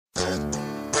You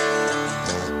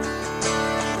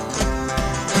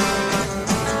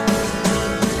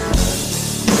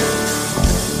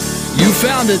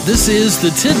found it. This is the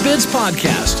Tidbits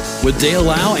Podcast with Dale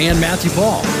Lau and Matthew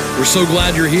Paul. We're so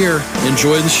glad you're here.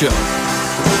 Enjoy the show.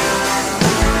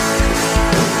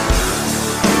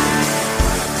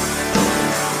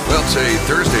 Well, it's a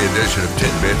Thursday edition of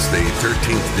Tidbits, the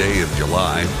 13th day of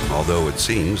July, although it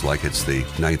seems like it's the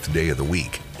 9th day of the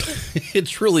week.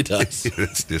 It really does.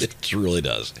 It really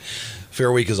does. Fair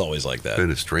week is always like that. It's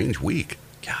been a strange week.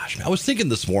 Gosh, I was thinking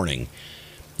this morning,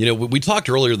 we talked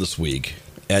earlier this week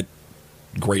at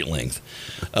great length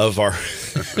of our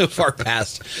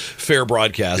past fair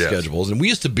broadcast schedules, and we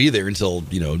used to be there until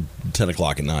 10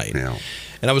 o'clock at night. Yeah.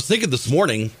 And I was thinking this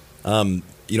morning, I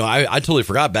totally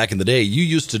forgot back in the day you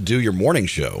used to do your morning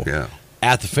show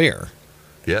at the fair.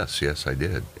 Yes, I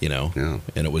did. And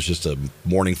it was just a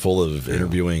morning full of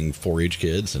interviewing 4-H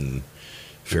kids and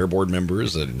fair board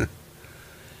members, and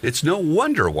it's no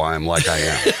wonder why I'm like I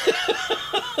am.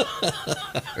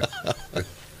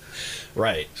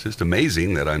 Right. It's just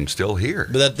amazing that I'm still here.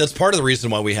 But that's part of the reason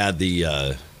why we had the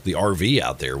RV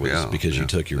out there was because you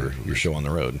took your show on the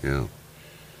road. Yeah.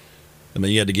 I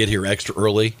mean, you had to get here extra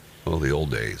early. Oh, the old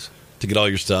days. To get all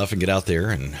your stuff and get out there.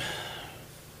 And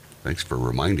thanks for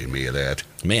reminding me of that.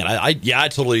 Man, I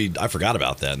forgot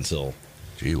about that until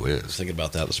Gee whiz. I was thinking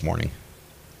about that this morning.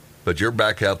 But you're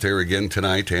back out there again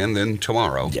tonight and then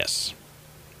tomorrow. Yes.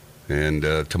 And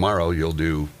tomorrow you'll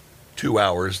do 2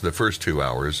 hours, the first 2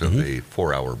 hours of the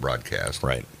 4-hour broadcast.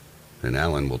 Right. And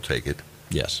Alan will take it.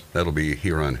 Yes. That'll be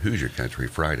here on Hoosier Country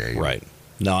Friday. Right.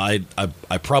 No, I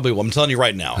probably, I'm telling you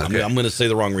right now, okay. I'm going to say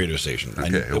the wrong radio station.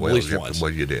 Okay. At least once. Well,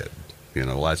 you did.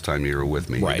 Last time you were with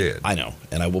me, right. You did. I know.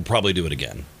 And I will probably do it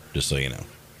again, just so you know.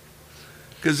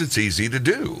 Because it's easy to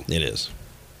do. It is.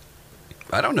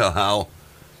 I don't know how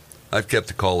I've kept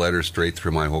the call letters straight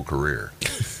through my whole career.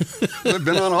 I've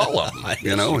been on all of them.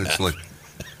 It's like,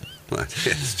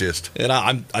 it's just. And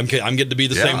I'm getting to be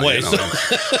the same way.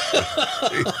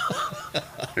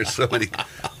 There's so many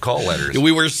call letters.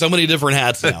 We wear so many different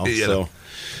hats now.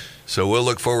 So we'll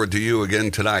look forward to you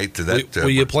again tonight. To that. Will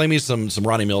you play me some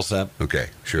Ronnie Millsap? Okay,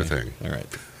 sure thing. All right.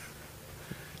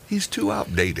 He's too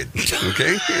outdated.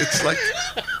 Okay, it's like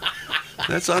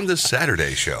that's on the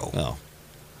Saturday show. Oh,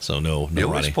 so no you Ronnie.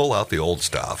 always pull out the old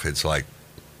stuff. It's like,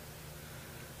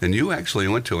 and you actually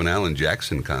went to an Alan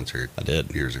Jackson concert. I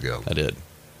did years ago. I did.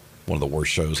 One of the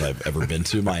worst shows I've ever been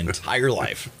to my entire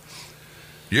life.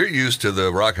 You're used to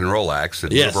the rock and roll acts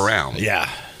that move around. Yeah.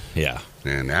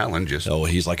 And Alan just... Oh,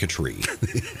 he's like a tree.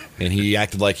 And he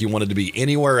acted like he wanted to be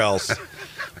anywhere else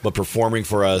but performing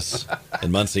for us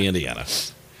in Muncie, Indiana.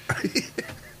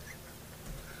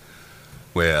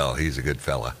 Well, he's a good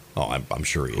fella. Oh, I'm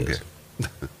sure he is.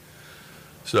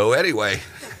 So anyway,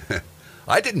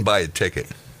 I didn't buy a ticket.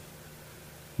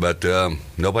 But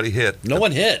nobody hit. No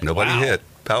one hit. Nobody hit.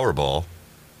 Powerball.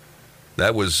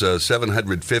 That was a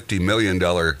 $750 million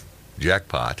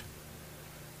jackpot.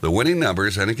 The winning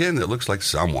numbers, and again, it looks like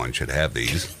someone should have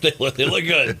these. They look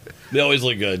good. They always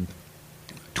look good.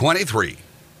 23,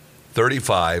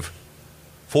 35,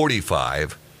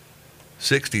 45,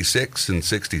 66, and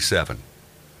 67.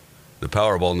 The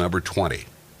Powerball number 20.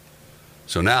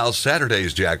 So now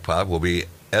Saturday's jackpot will be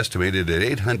estimated at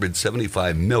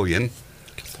 $875 million.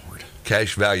 Good Lord.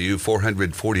 Cash value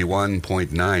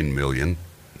 $441.9 million.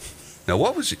 Now,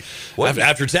 what was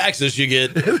after taxes? You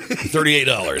get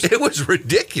 $38. It was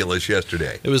ridiculous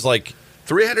yesterday. It was like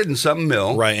 300 and some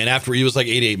mil, right? And after it was like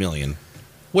 $88 million,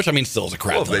 which I mean still is a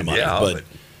crap ton of money. But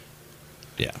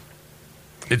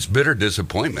it's bitter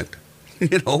disappointment.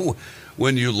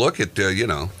 When you look at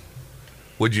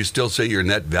would you still say your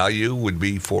net value would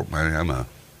be is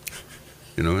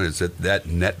it that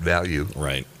net value?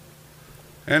 Right.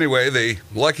 Anyway, the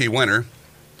lucky winner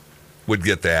would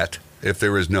get that. If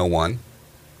there is no one,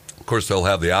 of course, they'll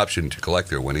have the option to collect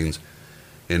their winnings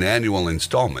in annual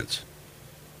installments.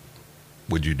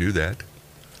 Would you do that?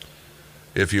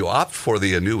 If you opt for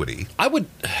the annuity, I would.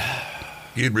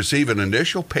 You'd receive an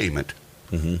initial payment,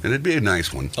 and it'd be a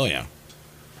nice one. Oh, yeah.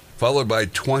 Followed by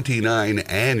 29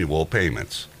 annual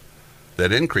payments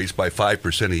that increase by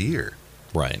 5% a year.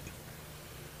 Right.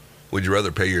 Would you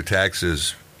rather pay your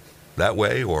taxes that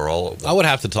way or all? I would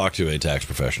have to talk to a tax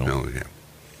professional. No, yeah.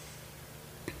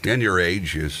 And your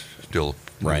age is still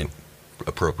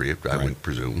appropriate, I would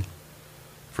presume.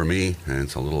 For me,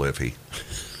 it's a little iffy.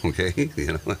 Okay,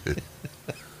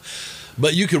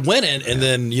 But you could win it and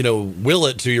then will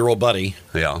it to your old buddy.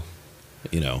 Yeah.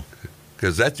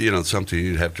 Because that's something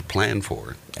you'd have to plan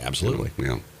for. Absolutely.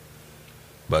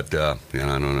 But I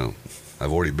don't know.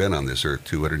 I've already been on this earth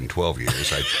 212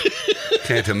 years. I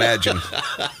can't imagine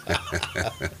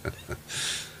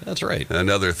That's right.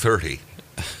 another 30,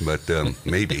 but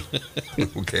maybe.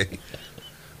 Okay.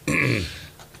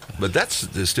 But that's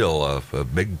still a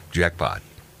big jackpot.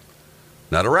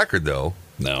 Not a record, though.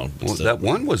 No. Well, that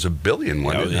one was $1 billion.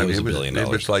 Yeah, it was $1 billion. It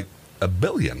was like $1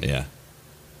 billion. Yeah.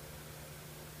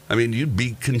 I mean, you'd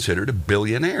be considered a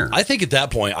billionaire. I think at that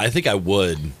point, I think I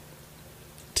would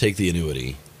take the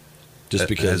annuity. Just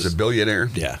because. As a billionaire?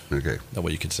 Yeah. Okay. That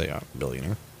way you could say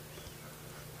billionaire.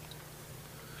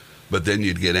 But then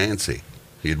you'd get antsy.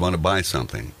 You'd want to buy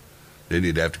something. Then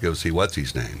you'd have to go see what's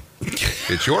his name.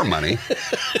 It's your money,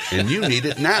 and you need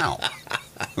it now.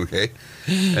 Okay?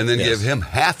 And then give him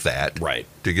half that right.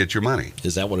 to get your money.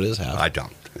 Is that what it is, half? I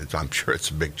don't. I'm sure it's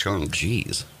a big chunk.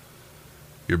 Jeez.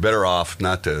 You're better off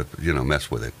not to, mess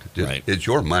with it. Right. It's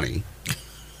your money.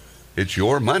 It's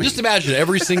your money. Just imagine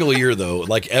every single year, though,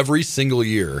 like every single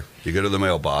year. You go to the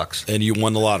mailbox. And you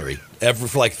won the lottery.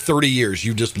 For like 30 years,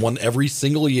 you just won every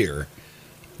single year.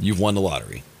 You've won the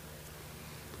lottery.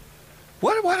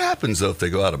 What happens, though, if they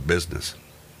go out of business?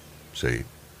 See,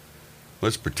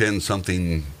 let's pretend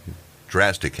something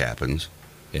drastic happens.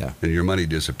 Yeah. And your money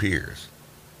disappears.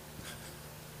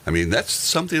 I mean, that's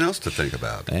something else to think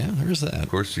about. Yeah, there's that. Of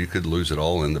course, you could lose it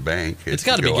all in the bank. It's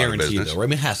got to be guaranteed, though. I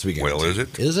mean, it has to be guaranteed. Well, is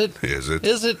it? Is it? Is it?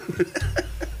 Is it?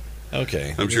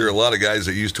 Okay. I'm sure a lot of guys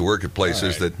that used to work at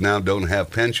places that now don't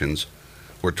have pensions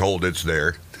were told it's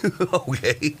there.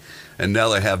 Okay. And now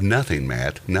they have nothing,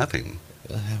 Matt. Nothing.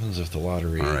 What happens if the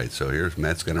lottery... All right, so here's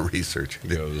Matt's going to research.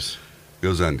 Goes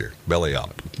under. Belly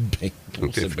up.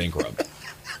 Bankrupt.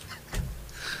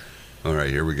 All right,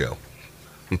 here we go.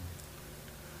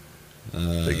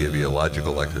 They give you a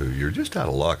logical, you're just out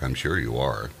of luck. I'm sure you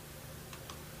are.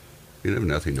 You have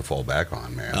nothing to fall back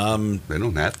on, man. They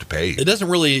don't have to pay. It doesn't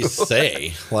really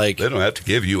say. They don't have to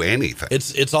give you anything.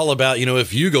 It's all about,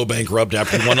 if you go bankrupt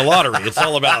after you won the lottery. It's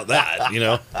all about that,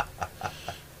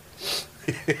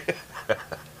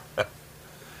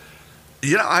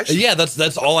 Yeah,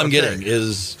 that's all I'm getting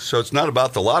is... So it's not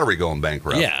about the lottery going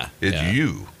bankrupt. Yeah. It's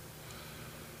you.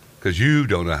 Because you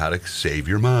don't know how to save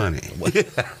your money.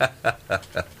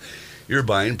 You're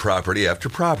buying property after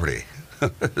property.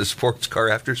 Sports car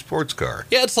after sports car.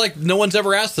 Yeah, it's like no one's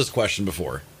ever asked this question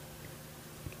before.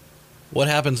 What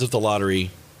happens if the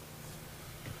lottery...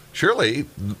 Surely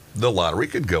the lottery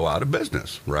could go out of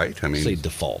business, right? I mean, say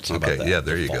defaults. Okay, yeah,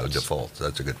 there you go. Defaults.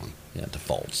 That's a good one. Yeah,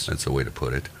 defaults. That's the way to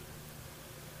put it.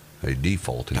 A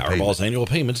default in Powerball's payment. annual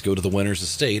payments go to the winner's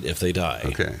estate if they die.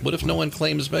 Okay. What if no one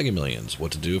claims Mega Millions?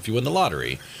 What to do if you win the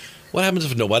lottery? What happens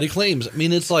if nobody claims? I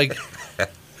mean, it's like,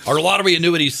 are lottery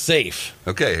annuities safe?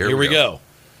 Okay, here we go.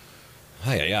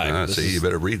 You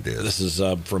better read this. This is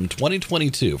from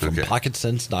 2022 from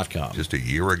PocketSense.com. Just a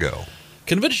year ago.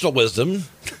 Conventional wisdom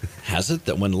has it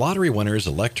that when lottery winners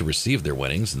elect to receive their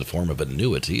winnings in the form of an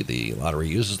annuity, the lottery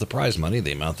uses the prize money,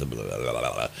 the amount of blah, blah,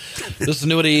 blah, blah. This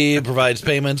annuity provides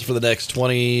payments for the next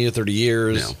 20, 30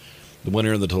 years. Yeah. The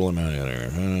winner and the total amount.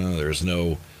 There's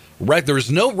no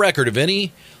record of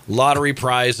any lottery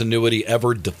prize annuity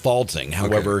ever defaulting.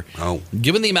 However,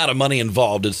 given the amount of money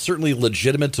involved, it's certainly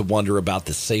legitimate to wonder about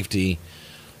the safety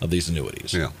of these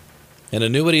annuities. Yeah. An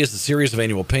annuity is a series of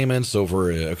annual payments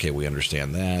over... Okay, we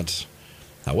understand that.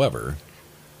 However,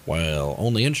 while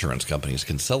only insurance companies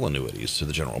can sell annuities to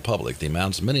the general public, the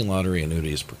amounts of many lottery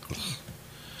annuities...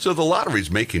 So the lottery's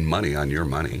making money on your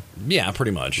money. Yeah,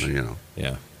 pretty much.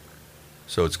 Yeah.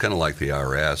 So it's kind of like the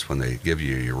IRS. When they give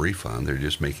you your refund, they're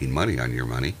just making money on your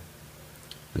money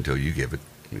until you get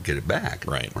it back.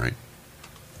 Right.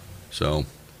 So...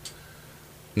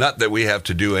 Not that we have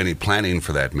to do any planning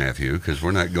for that, Matthew, because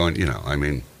we're not going,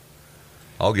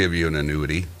 I'll give you an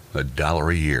annuity,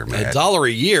 $1 a year, Matt. $1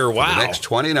 a year? Wow. For the next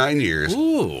 29 years.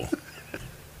 Ooh.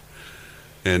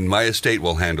 And my estate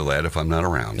will handle that if I'm not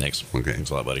around. Thanks. Okay. Thanks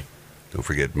a lot, buddy. Don't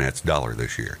forget Matt's dollar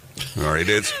this year. All right,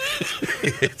 it's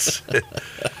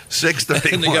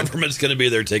 $6.31. And the government's going to be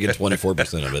there taking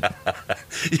 24% of it.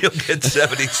 You'll get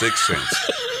 76 cents.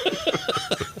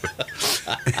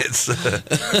 It's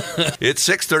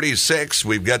 6:36.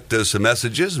 We've got some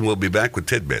messages, and we'll be back with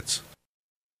tidbits.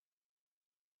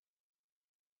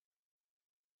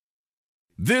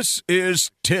 This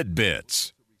is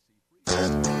Tidbits.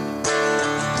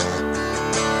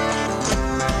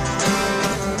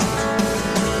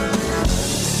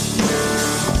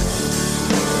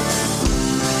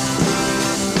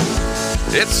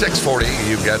 It's 6:40.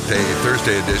 You've got a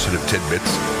Thursday edition of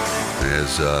Tidbits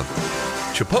as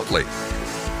Chipotle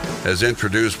has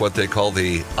introduced what they call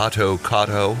the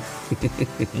Autocado.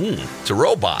 It's a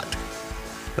robot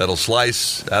that'll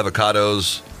slice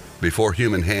avocados before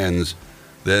human hands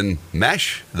then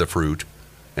mash the fruit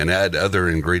and add other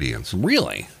ingredients.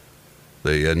 Really?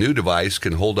 The new device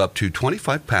can hold up to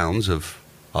 25 pounds of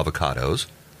avocados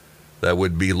that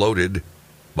would be loaded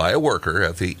by a worker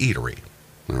at the eatery.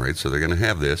 All right, so they're going to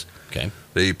have this. Okay.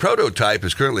 The prototype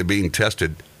is currently being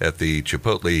tested at the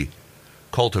Chipotle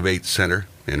Cultivate Center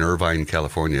in Irvine,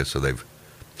 California. So they've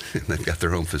got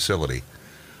their own facility.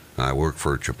 I work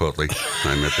for Chipotle.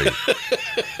 I'm at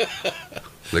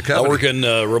the company. I work in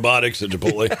robotics at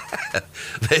Chipotle.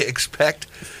 They expect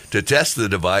to test the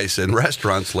device in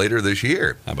restaurants later this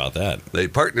year. How about that? They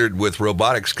partnered with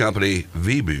robotics company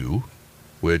Vibu,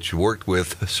 which worked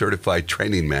with certified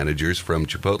training managers from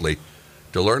Chipotle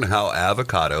to learn how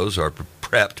avocados are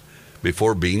prepped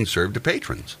before being served to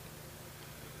patrons.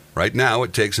 Right now,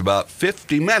 it takes about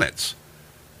 50 minutes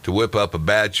to whip up a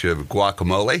batch of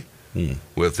guacamole,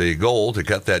 with the goal to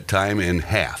cut that time in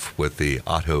half with the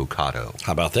Autocado.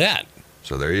 How about that?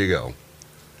 So there you go.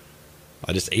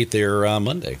 I just ate there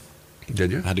Monday.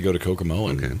 Did you? I had to go to Kokomo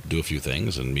and Okay. do a few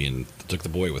things, and took the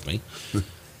boy with me.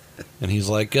 And he's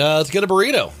like, let's get a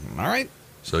burrito. All right.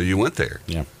 So you went there.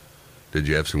 Yeah. Did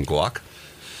you have some guac?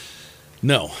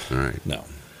 No. All right. No.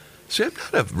 See, I'm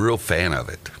not a real fan of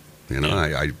it. You know,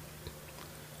 Yeah.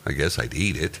 I guess I'd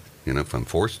eat it, you know, if I'm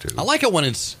forced to. I like it when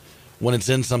it's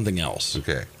in something else.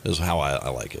 Okay. Is how I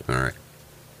like it. All right.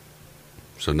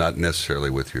 So not necessarily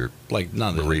with your Like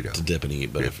not burrito to dip and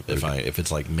eat, but Yeah, if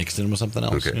it's like mixed in with something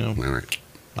else, Okay. you know, All right.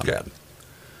 not Okay. bad.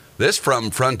 This from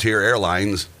Frontier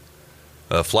Airlines.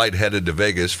 A flight headed to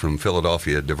Vegas from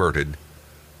Philadelphia diverted.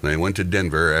 They went to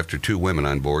Denver after two women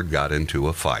on board got into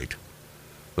a fight.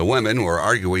 The women were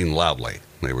arguing loudly.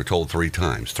 They were told three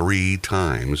times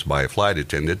by a flight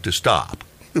attendant to stop.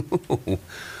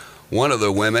 One of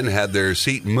the women had their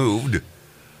seat moved,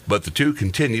 but the two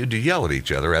continued to yell at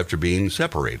each other after being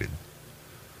separated.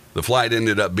 The flight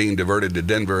ended up being diverted to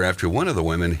Denver after one of the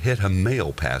women hit a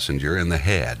male passenger in the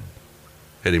head.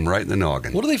 Hit him right in the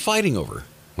noggin. What are they fighting over?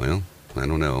 Well, I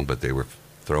don't know, but they were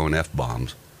throwing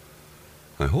F-bombs.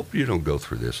 I hope you don't go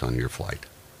through this on your flight.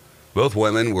 Both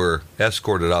women were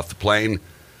escorted off the plane.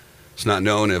 It's not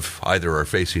known if either are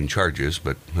facing charges,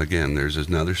 but again, there's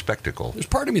another spectacle. There's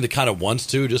part of me that kind of wants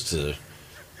to just to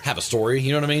have a story.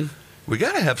 You know what I mean? We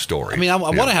got to have story. I mean, I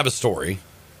want to have a story.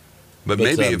 But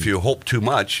maybe if you hope too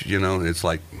much, you know, it's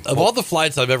like... Of all the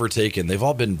flights I've ever taken, they've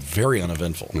all been very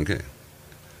uneventful. Okay.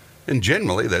 And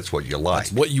generally, that's what you like.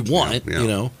 That's what you want, Yeah. you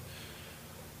know.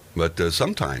 But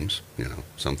sometimes, you know,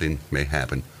 something may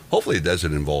happen. Hopefully it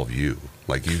doesn't involve you.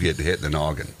 Like you get hit in the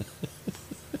noggin.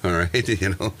 All right, you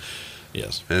know?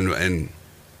 Yes. And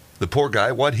the poor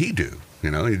guy, what'd he do?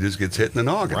 You know, he just gets hit in the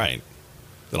noggin. Right.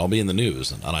 Then I'll be in the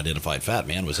news. An unidentified fat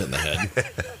man was hit in the head.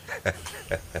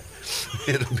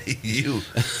 It'll be you.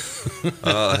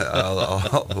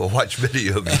 I'll watch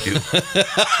video of you.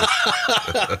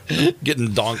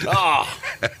 Getting donked. Ah!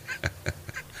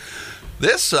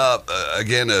 This,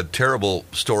 again, a terrible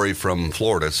story from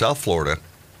Florida, South Florida,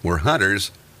 where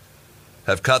hunters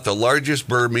have caught the largest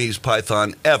Burmese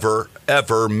python ever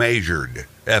measured.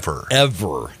 Ever.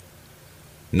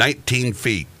 19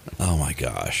 feet. Oh, my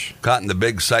gosh. Caught in the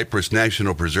Big Cypress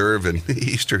National Preserve in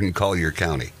eastern Collier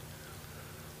County.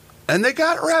 And they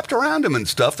got it wrapped around him and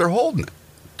stuff. They're holding it.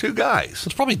 Two guys.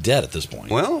 It's probably dead at this point.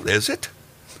 Well, is it?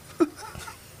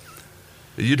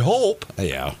 You'd hope.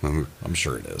 Yeah, I'm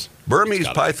sure it is. Burmese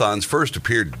pythons first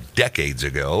appeared decades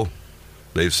ago.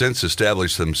 They've since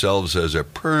established themselves as a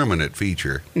permanent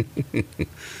feature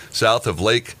south of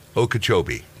Lake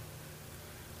Okeechobee.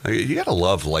 You got to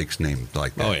love lakes named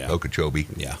like that. Oh, yeah. Okeechobee.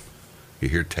 Yeah. You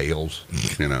hear tales,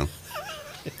 you know.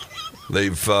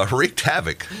 They've wreaked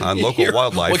havoc on local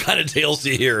wildlife. What kind of tales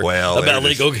do you hear Well, about they're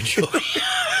Lake Okeechobee?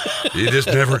 You just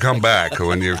never come back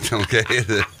when you're okay.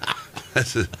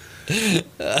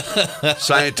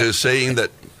 Scientists saying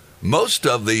that most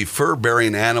of the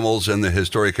fur-bearing animals in the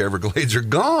historic Everglades are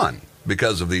gone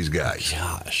because of these guys.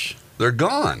 Gosh. They're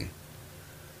gone.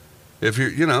 If you're,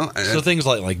 you know, So things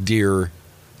like deer,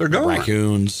 they're gone.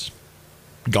 raccoons,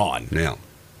 gone. Yeah.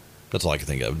 That's all I can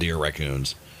think of. Deer,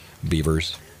 raccoons,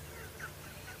 beavers,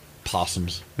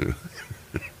 possums,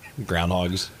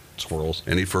 groundhogs, squirrels.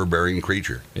 Any fur-bearing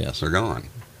creature. Yes. They're gone.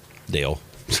 Dale.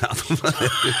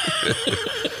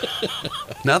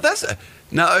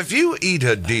 Now if you eat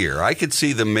a deer, I could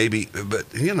see them maybe, but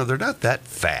you know they're not that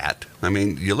fat. I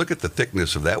mean, you look at the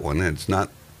thickness of that one, and it's not.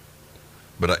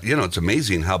 But you know, it's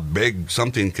amazing how big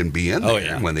something can be in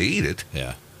there when they eat it.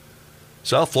 Yeah.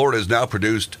 South Florida has now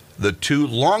produced the two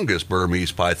longest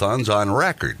Burmese pythons on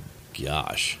record.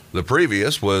 Gosh. The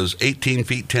previous was 18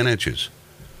 feet 10 inches.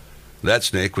 That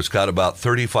snake was caught about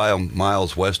 35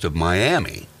 miles west of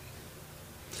Miami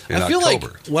in I feel October.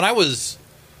 like when I was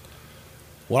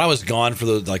gone for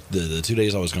the 2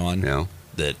 days I was gone, Yeah.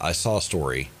 that I saw a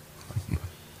story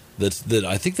that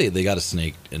I think they got a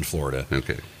snake in Florida,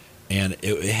 Okay. and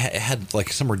it had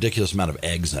like some ridiculous amount of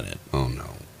eggs in it Oh,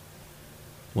 no.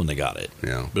 when they got it.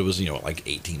 Yeah. But it was, like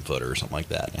 18 footer or something like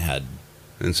that. It had,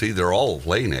 And see, they're all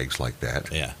laying eggs like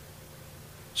that. yeah.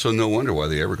 So no wonder why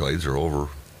the Everglades are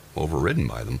overridden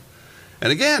by them.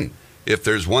 And again, if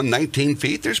there's one 19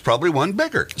 feet, there's probably one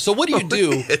bigger. So what do you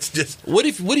do? It's just What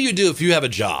do you do if you have a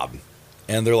job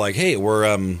and they're like, "Hey, we're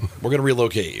going to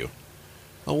relocate you"?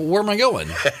 Oh, where am I going?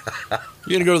 You're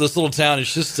going to go to this little town.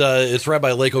 It's just it's right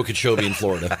by Lake Okeechobee in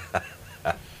Florida.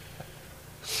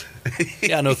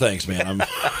 Yeah, no thanks, man.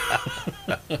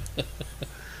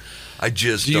 I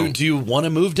just Do don't. you want to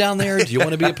move down there? Do you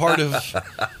want to be a part of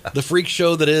the freak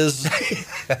show that is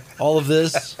all of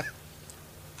this?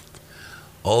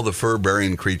 All the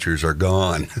fur-bearing creatures are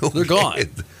gone. They're gone.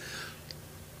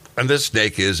 And this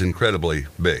snake is incredibly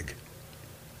big.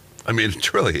 I mean, it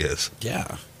truly is.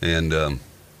 Yeah. And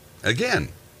again,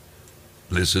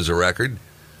 this is a record.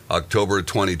 October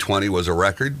 2020 was a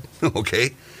record.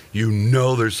 Okay,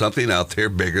 there's something out there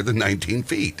bigger than 19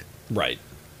 feet. Right.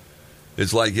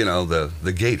 It's like,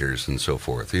 the gators and so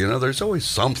forth. There's always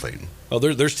something. Oh,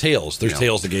 there's Tails. There's Yeah.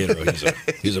 Tails the gator.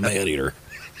 He's a man eater.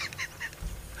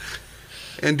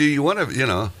 And do you want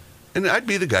to, and I'd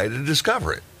be the guy to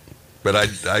discover it. But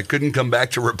I couldn't come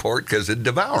back to report because it'd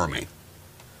devour me.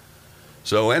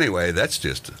 So anyway,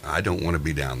 I don't want to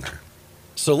be down there.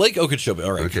 So Lake Okeechobee.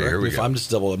 All right. Okay, here we go. I'm just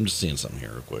seeing something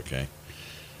here real quick, okay?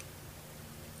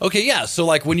 Okay, yeah. So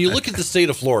like when you look at the state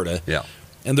of Florida, Yeah,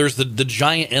 and there's the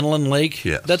giant inland lake,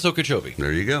 Yes. that's Okeechobee.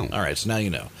 there you go. All right, so now you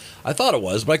know. I thought it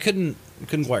was, but I couldn't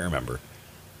quite remember.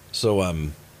 So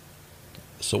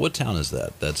what town is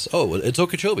that? It's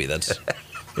Okeechobee.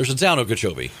 There's a town,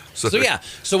 Okeechobee. So yeah.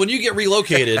 So when you get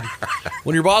relocated,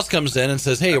 when your boss comes in and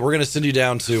says, "Hey, we're going to send you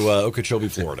down to Okeechobee,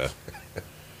 Florida,"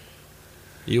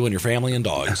 you and your family and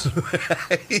dogs.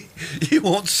 You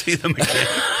won't see them again.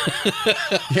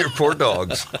 Your poor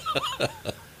dogs.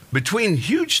 Between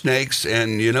huge snakes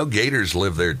and, gators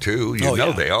live there too.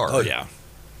 Yeah. They are. Oh yeah.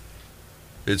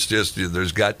 It's just,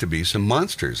 there's got to be some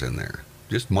monsters in there.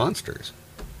 Just monsters.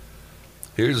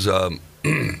 Here's, and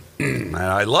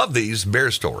I love these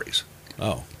bear stories.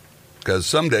 Oh. Because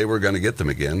someday we're going to get them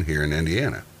again here in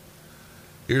Indiana.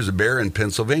 Here's a bear in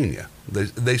Pennsylvania.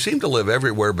 They seem to live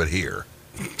everywhere but here.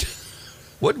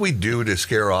 What'd we do to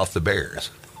scare off the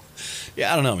bears?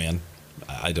 Yeah, I don't know, man.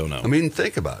 I don't know. I mean,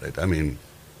 think about it. I mean,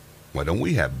 why don't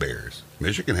we have bears?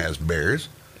 Michigan has bears.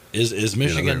 Is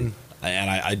Michigan?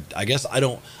 And I guess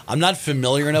I'm not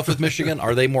familiar enough with Michigan.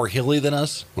 Are they more hilly than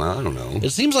us? Well, I don't know. It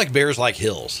seems like bears like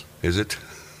hills. Is it?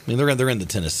 I mean, they're in the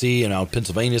Tennessee,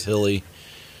 Pennsylvania's hilly.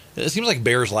 It seems like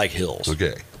bears like hills.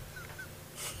 Okay.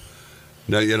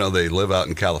 Now, they live out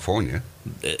in California.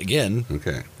 Again,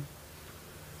 Okay.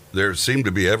 There seem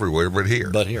to be everywhere but here.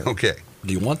 But here. Okay.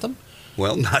 do you want them?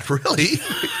 Well, not really.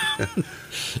 Do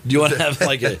you want to have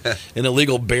like an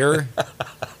illegal bear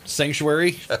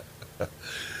sanctuary?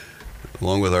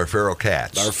 Along with our feral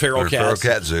cats. Our feral cats.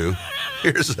 cat zoo.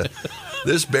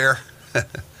 This bear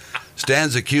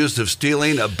stands accused of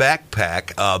stealing a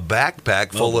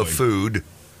backpack full of food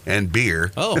and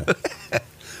beer Oh,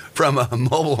 from a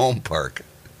mobile home park.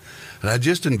 And I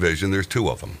just envision there's two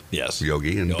of them. yes.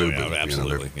 Yogi and Oh, Boo Boo. yeah,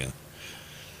 absolutely. Yeah.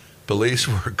 Police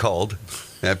were called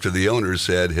after the owner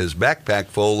said his backpack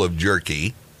full of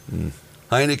jerky,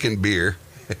 Heineken beer,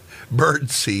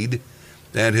 bird seed,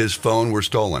 and his phone were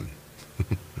stolen.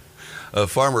 A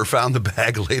farmer found the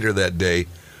bag later that day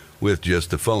with just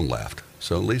the phone left.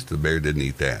 So at least the bear didn't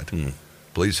eat that.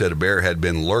 Police said a bear had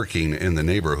been lurking in the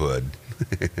neighborhood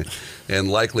and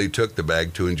likely took the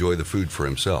bag to enjoy the food for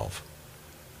himself.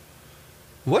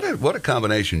 What a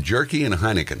combination, jerky and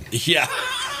Heineken. Yeah.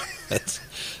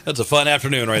 That's a fun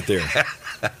afternoon right there.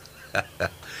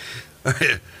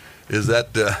 Is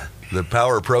that the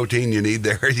power protein you need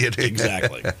there?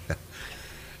 Exactly.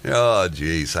 Oh,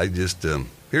 geez. I just, and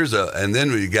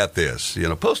then we got this.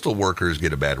 Postal workers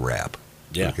get a bad rap.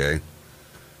 Yeah. Okay.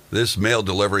 This mail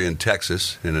delivery in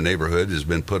Texas in a neighborhood has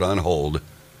been put on hold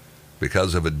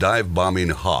because of a dive bombing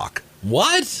hawk.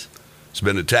 What? It's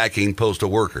been attacking postal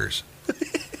workers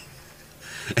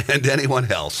and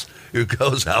anyone else who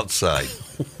goes outside.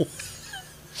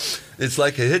 It's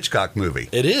like a Hitchcock movie.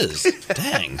 It is.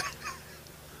 Dang.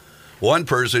 One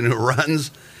person who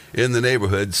runs in the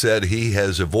neighborhood said he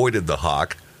has avoided the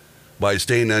hawk by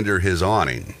staying under his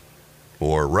awning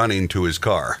or running to his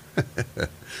car.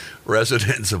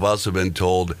 Residents have also been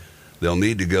told they'll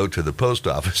need to go to the post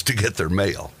office to get their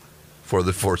mail for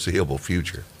the foreseeable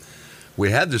future.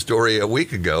 We had the story a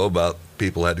week ago about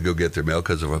people had to go get their mail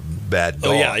because of a bad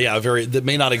dog. Oh, yeah, that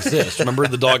may not exist. Remember,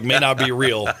 the dog may not be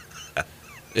real.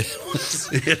 It was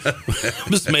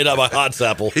just made up by Hot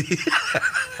Apple.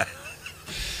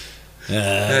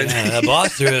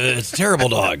 Boss, it's a terrible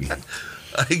dog.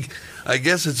 I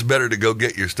guess it's better to go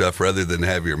get your stuff rather than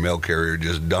have your mail carrier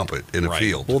just dump it in a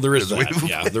field. Well, there is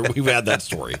that. We've had that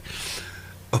story.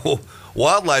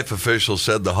 Wildlife officials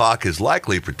said the hawk is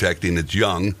likely protecting its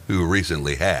young who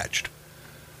recently hatched.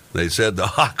 They said the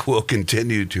hawk will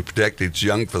continue to protect its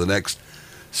young for the next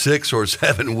 6 or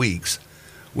 7 weeks,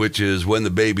 which is when the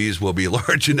babies will be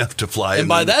large enough to fly. And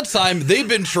by that time, they've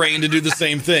been trained to do the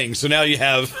same thing. So now you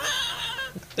have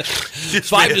 5 to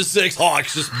 6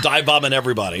 hawks just dive bombing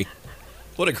everybody.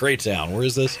 What a great town. Where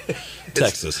is this?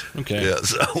 Texas. Okay. Yeah,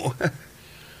 so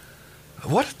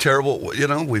what a terrible,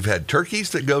 we've had turkeys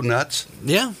that go nuts.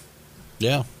 Yeah.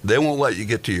 Yeah. They won't let you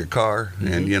get to your car.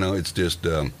 Mm-hmm. And, it's just,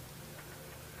 and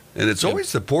it's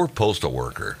always the poor postal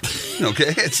worker.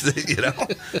 Okay. It's,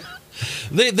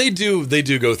 They do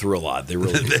go through a lot. They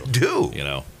really do. They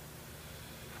do.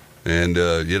 And,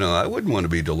 I wouldn't want to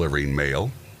be delivering mail.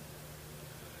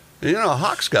 And, a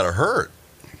hawk's got to hurt.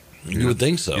 You would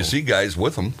think so. You see guys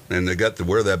with them, and they got to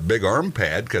wear that big arm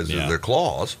pad because of their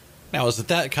claws. Now, is it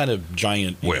that kind of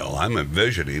giant? Well, I'm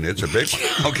envisioning it's a big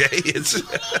one. Okay, it's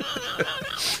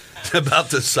about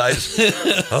the size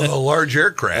of a large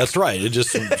aircraft. That's right. It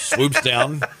just swoops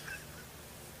down.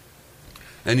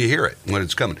 And you hear it when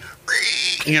it's coming.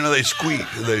 They squeak.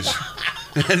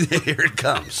 And here it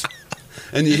comes.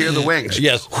 And you hear the wings.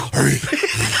 Yes.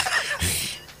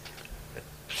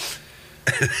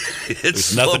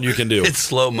 There's nothing you can do. It's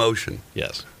slow motion.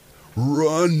 Yes.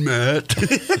 Run, Matt.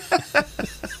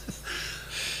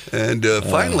 And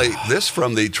finally, this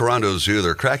from the Toronto Zoo.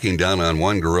 They're cracking down on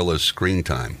one gorilla's screen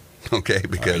time. Okay,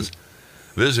 because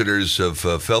visitors have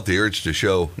felt the urge to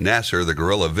show Nasser the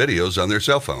gorilla videos on their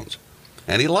cell phones.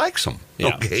 And he likes them.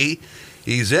 Yeah. Okay.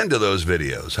 He's into those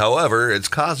videos. However, it's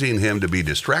causing him to be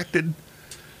distracted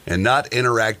and not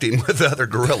interacting with other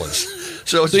gorillas.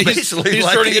 So it's basically he's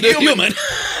like turning into a human.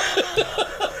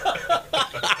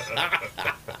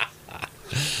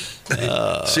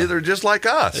 See, they're just like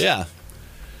us. Yeah.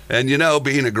 And,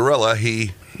 being a gorilla,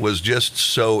 he was just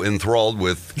so enthralled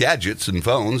with gadgets and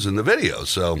phones and the videos.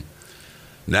 So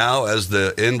now, as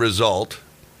the end result,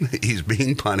 he's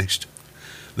being punished.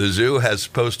 The zoo has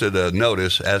posted a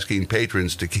notice asking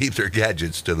patrons to keep their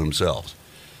gadgets to themselves.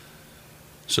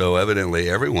 So evidently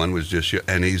everyone was just,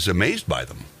 and he's amazed by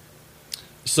them.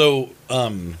 So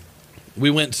we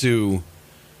went to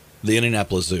the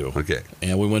Indianapolis Zoo. Okay.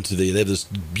 And we went to they have this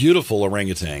beautiful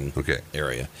orangutan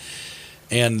area.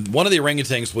 And one of the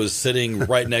orangutans was sitting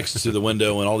right next to the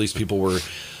window, and all these people were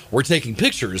taking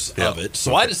pictures of it.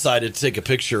 So I decided to take a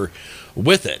picture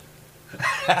with it.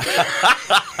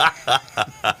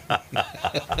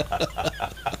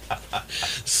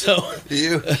 So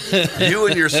you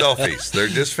and your selfies, they're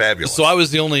just fabulous. So I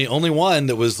was the only one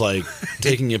that was like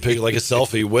taking a picture, like a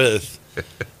selfie with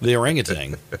the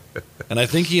orangutan, and I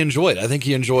think he enjoyed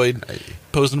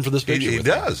posing for this picture. He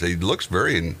does. He looks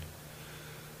very.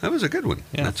 That was a good one.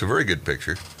 Yeah. That's a very good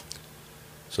picture.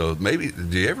 So maybe,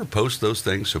 do you ever post those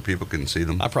things so people can see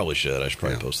them? I probably should. I should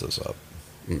probably post this up.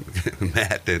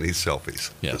 Matt and his selfies.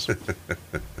 Yes.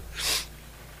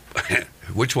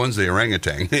 Which one's the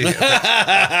orangutan?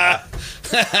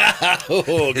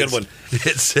 Oh, good one.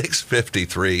 It's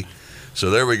 6:53. So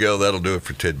there we go. That'll do it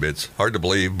for Tidbits. Hard to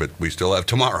believe, but we still have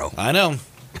tomorrow. I know.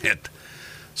 It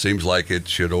seems like it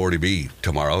should already be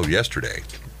tomorrow, yesterday.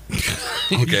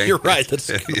 Okay. You're right. That's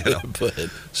a good way to put it.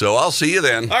 So I'll see you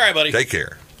then. All right, buddy. Take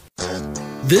care.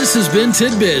 This has been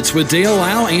Tidbits with Dale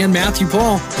Lau and Matthew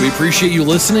Paul. We appreciate you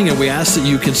listening, and we ask that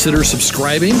you consider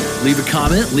subscribing, leave a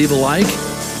comment, leave a like,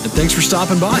 and thanks for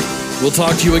stopping by. We'll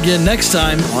talk to you again next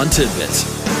time on Tidbits.